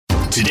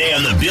Today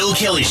on The Bill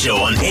Kelly Show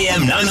on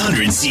AM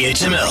 900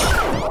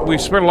 CHML. We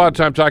spent a lot of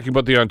time talking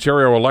about the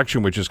Ontario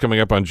election, which is coming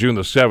up on June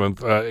the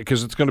 7th,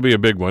 because it's going to be a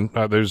big one.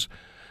 There's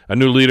a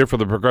new leader for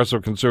the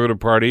Progressive Conservative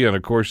Party, and,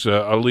 of course,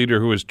 a leader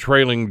who is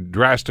trailing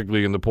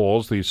drastically in the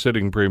polls, the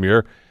sitting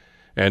premier.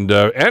 And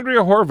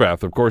Andrea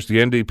Horwath, of course, the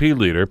NDP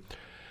leader,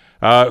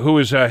 who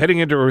is heading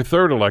into her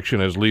third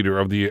election as leader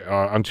of the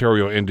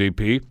Ontario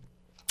NDP.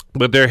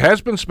 But there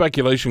has been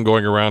speculation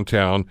going around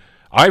town.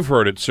 I've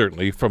heard it,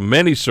 certainly, from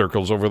many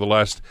circles over the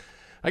last,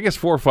 I guess,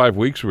 4 or 5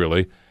 weeks,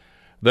 really,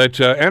 that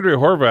Andrea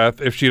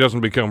Horwath, if she doesn't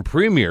become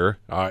premier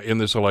in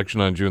this election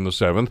on June the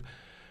 7th,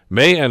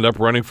 may end up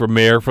running for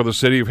mayor for the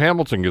city of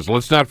Hamilton. Because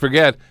let's not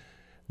forget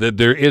that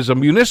there is a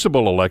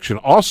municipal election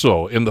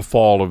also in the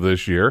fall of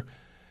this year,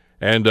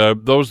 and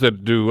those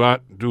that do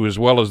not do as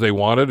well as they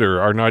wanted or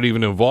are not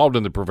even involved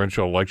in the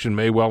provincial election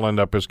may well end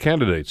up as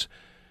candidates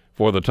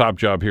for the top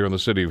job here in the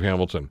city of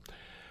Hamilton.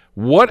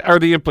 What are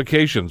the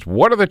implications?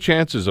 What are the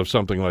chances of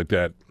something like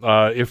that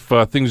if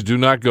things do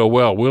not go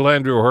well? Will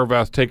Andrea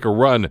Horwath take a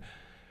run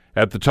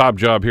at the top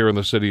job here in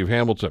the city of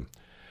Hamilton?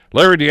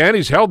 Larry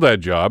Deaney's held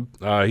that job.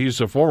 He's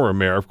a former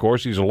mayor, of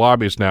course. He's a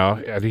lobbyist now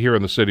here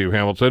in the city of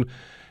Hamilton.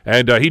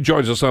 And he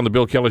joins us on the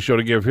Bill Kelly Show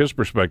to give his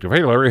perspective.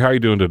 Hey, Larry, how are you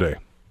doing today?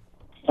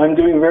 I'm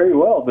doing very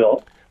well,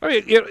 Bill. I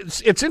mean,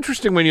 it's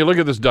interesting when you look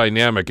at this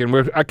dynamic, and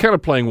we're kind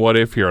of playing what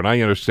if here, and I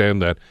understand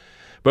that.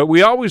 But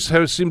we always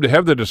seem to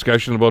have the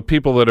discussion about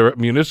people that are at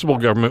municipal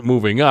government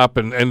moving up,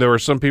 and there are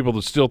some people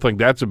that still think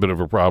that's a bit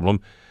of a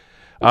problem.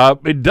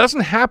 It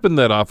doesn't happen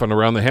that often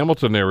around the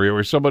Hamilton area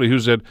where somebody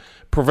who's at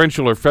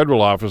provincial or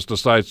federal office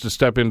decides to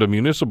step into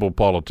municipal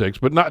politics,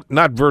 but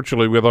not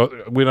virtually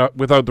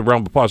without the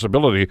realm of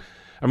possibility.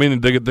 I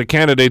mean, the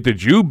candidate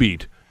that you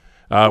beat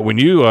when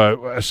you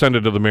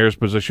ascended to the mayor's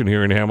position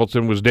here in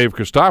Hamilton was Dave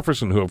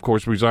Christopherson, who, of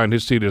course, resigned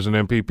his seat as an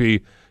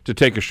MPP to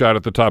take a shot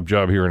at the top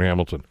job here in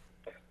Hamilton.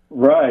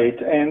 Right,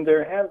 and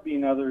there have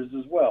been others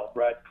as well.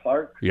 Brad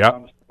Clark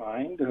comes to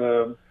mind,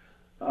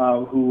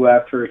 who,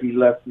 after he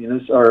left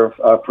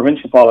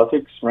provincial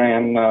politics,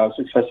 ran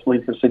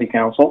successfully for city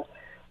council.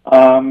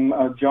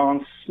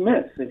 John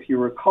Smith, if you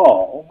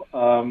recall,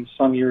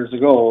 some years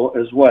ago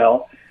as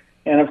well.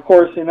 And, of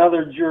course, in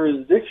other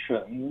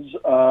jurisdictions,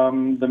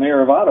 the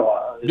mayor of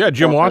Ottawa.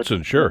 Jim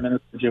Watson, sure.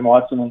 Minister Jim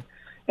Watson.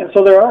 And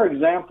so there are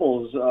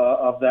examples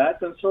of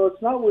that, and so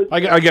it's not with...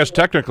 I guess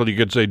technically you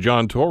could say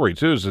John Tory,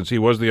 too, since he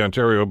was the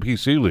Ontario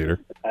PC leader.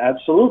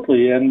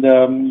 Absolutely, and,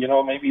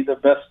 maybe the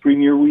best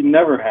premier we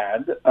never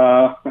had,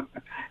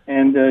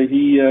 and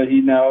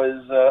he now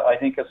is, I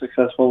think, a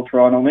successful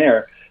Toronto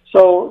mayor.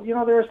 So,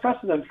 there is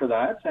precedent for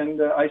that,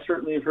 and I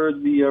certainly have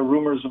heard the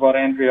rumors about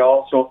Andrea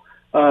also,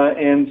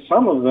 and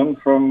some of them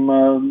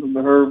from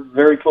her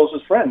very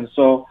closest friends.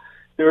 So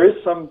there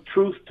is some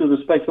truth to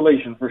the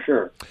speculation, for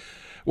sure.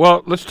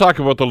 Well, let's talk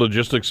about the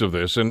logistics of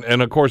this. And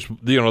of course,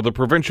 the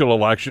provincial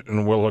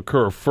election will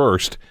occur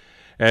first.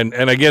 And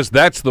I guess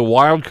that's the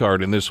wild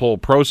card in this whole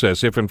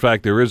process, if in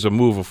fact there is a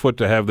move afoot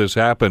to have this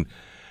happen.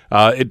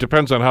 It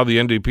depends on how the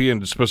NDP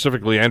and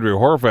specifically Andrea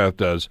Horwath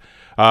does.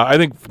 I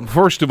think,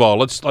 first of all,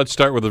 let's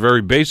start with a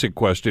very basic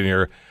question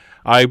here.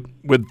 I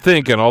would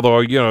think, and although,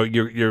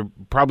 you're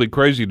probably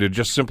crazy to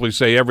just simply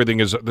say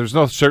there's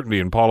no certainty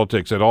in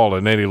politics at all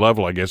at any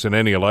level, I guess, in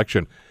any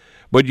election.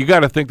 But you got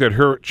to think that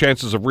her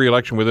chances of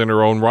re-election within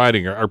her own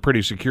riding are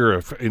pretty secure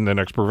in the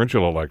next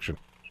provincial election.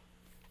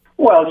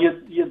 Well,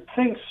 you'd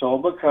think so,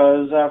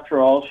 because after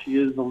all, she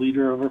is the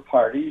leader of her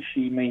party.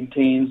 She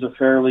maintains a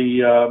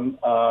fairly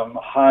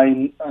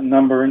high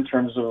number in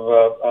terms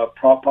of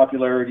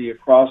popularity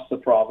across the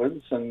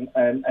province,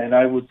 and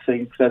I would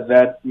think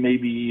that may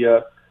be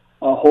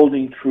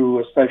holding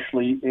true,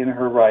 especially in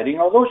her riding.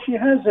 Although she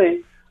has a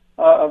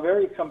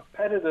very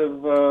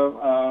competitive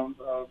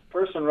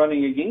person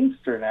running against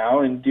her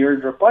now in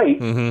Deirdre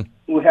Byte,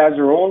 who has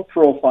her own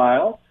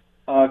profile,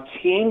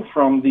 came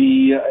from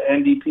the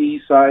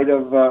NDP side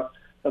of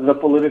the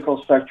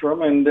political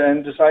spectrum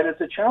and decided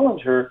to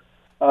challenge her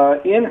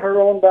in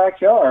her own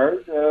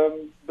backyard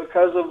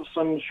because of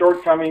some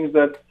shortcomings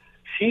that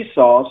she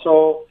saw.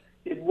 So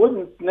it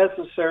wouldn't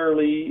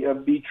necessarily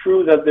be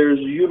true that there's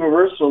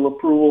universal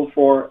approval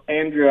for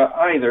Andrea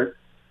either.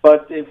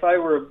 But if I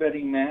were a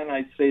betting man,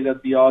 I'd say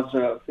that the odds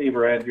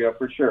favor Andrea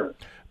for sure.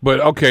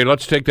 But, okay,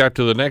 let's take that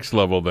to the next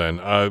level then.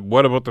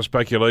 What about the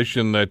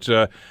speculation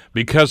that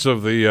because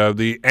of the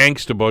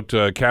angst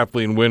about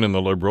Kathleen Wynne and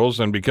the Liberals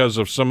and because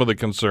of some of the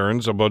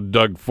concerns about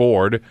Doug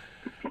Ford,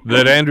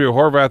 that Andrea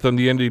Horwath and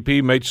the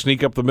NDP might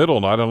sneak up the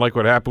middle, not unlike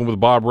what happened with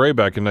Bob Rae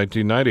back in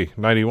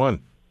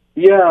 1991?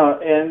 Yeah,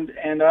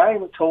 and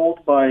I'm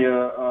told by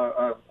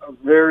a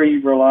very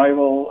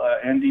reliable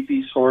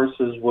NDP source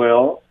as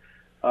well,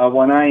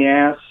 when I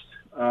asked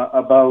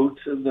about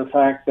the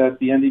fact that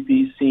the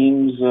NDP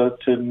seems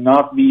to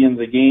not be in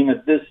the game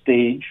at this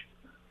stage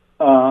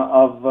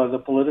of the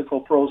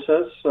political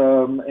process,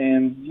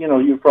 and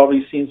you've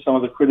probably seen some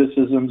of the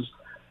criticisms,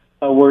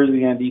 where's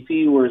the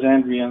NDP, where's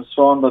Andrea, and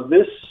so on. But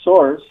this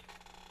source,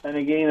 and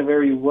again a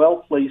very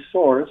well-placed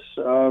source,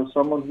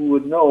 someone who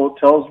would know,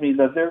 tells me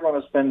that they're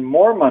going to spend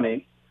more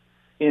money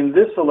in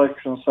this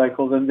election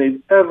cycle than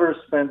they've ever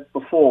spent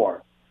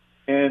before.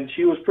 And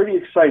she was pretty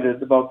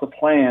excited about the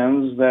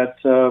plans that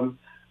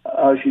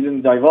she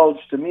didn't divulge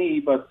to me,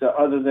 but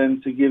other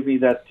than to give me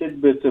that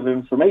tidbit of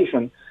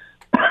information.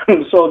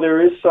 So there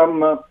is some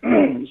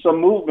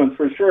movement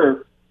for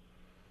sure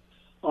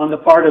on the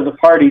part of the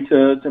party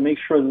to make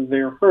sure that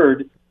they're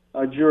heard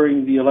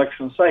during the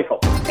election cycle.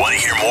 Want to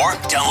hear more?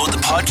 Download the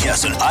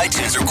podcast on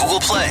iTunes or Google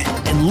Play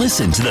and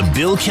listen to The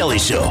Bill Kelly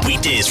Show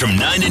weekdays from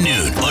 9 to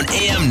noon on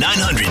AM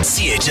 900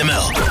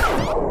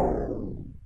 CHML.